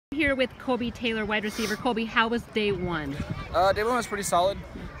here with Kolby Taylor, wide receiver. Kolby, how was day one? Day one was pretty solid.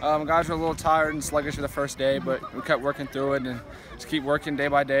 Guys were a little tired and sluggish for the first day, but we kept working through it and just keep working day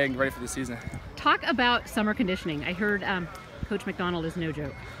by day and get ready for the season. Talk about summer conditioning. I heard Coach McDonald is no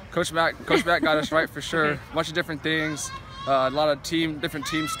joke. Coach Matt got us right for sure. Okay. A bunch of different things, a lot of different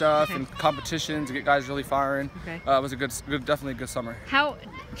team stuff Okay. and competitions to get guys really firing. Okay. It was a definitely a good summer. How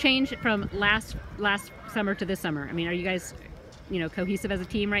changed from last summer to this summer? I mean, are you guys, cohesive as a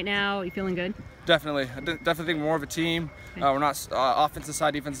team right now? Are you feeling good? Definitely. I definitely think more of a team. Okay. We're not offensive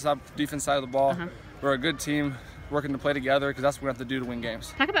side, defense side of the ball. We're a good team working to play together because that's what we have to do to win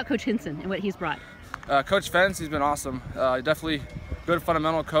games. Talk about Coach Hinson and what he's brought. Coach Fence, he's been awesome. Definitely good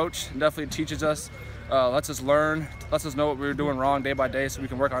fundamental coach. Definitely teaches us, lets us learn, lets us know what we were doing wrong day by day so we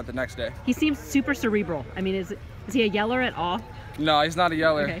can work on it the next day. He seems super cerebral. I mean, is he a yeller at all? No, he's not a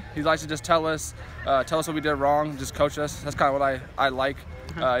yeller. Okay. He likes to just tell us what we did wrong, just coach us. That's kind of what I like.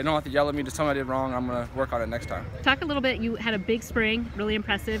 You don't have to yell at me, just tell me I did wrong. I'm going to work on it next time. Talk a little bit, you had a big spring, really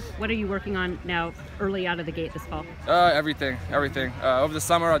impressive. What are you working on now early out of the gate this fall? Everything. Over the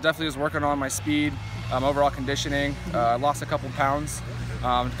summer, I definitely was working on my speed, overall conditioning. I lost a couple pounds. You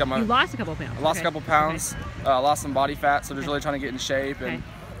lost a couple pounds? I lost a couple pounds, lost some body fat, so just really trying to get in shape and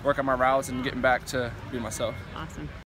work on my routes and getting back to being myself. Awesome.